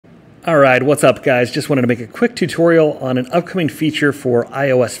All right, what's up guys? Just wanted to make a quick tutorial on an upcoming feature for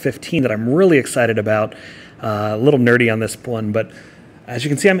iOS 15 that I'm really excited about. A little nerdy on this one, but as you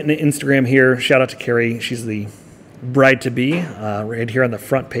can see, I'm in Instagram here. Shout out to Carrie. She's the bride-to-be right here on the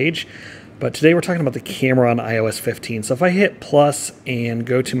front page. But today we're talking about the camera on iOS 15. So if I hit plus and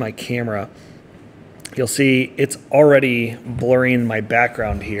go to my camera, you'll see it's already blurring my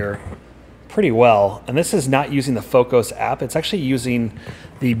background here pretty well. And this is not using the Focus app. It's actually using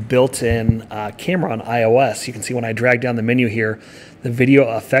the built-in camera on iOS. You can see when I drag down the menu here, the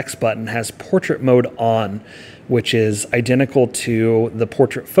video effects button has portrait mode on, which is identical to the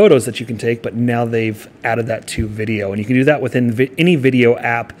portrait photos that you can take, but now they've added that to video. And you can do that within any video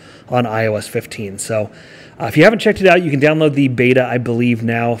app on iOS 15. So if you haven't checked it out, you can download the beta, I believe,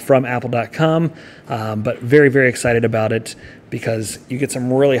 now from apple.com. But very, very excited about it because you get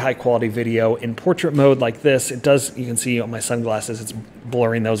some really high quality video in portrait mode like this. It does, you can see on my sunglasses, it's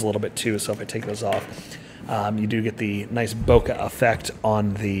blurring those a little bit too. So if I take those off, you do get the nice bokeh effect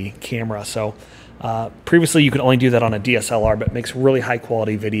on the camera. So previously you could only do that on a DSLR, but it makes really high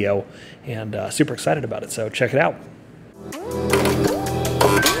quality video, and super excited about it. So check it out.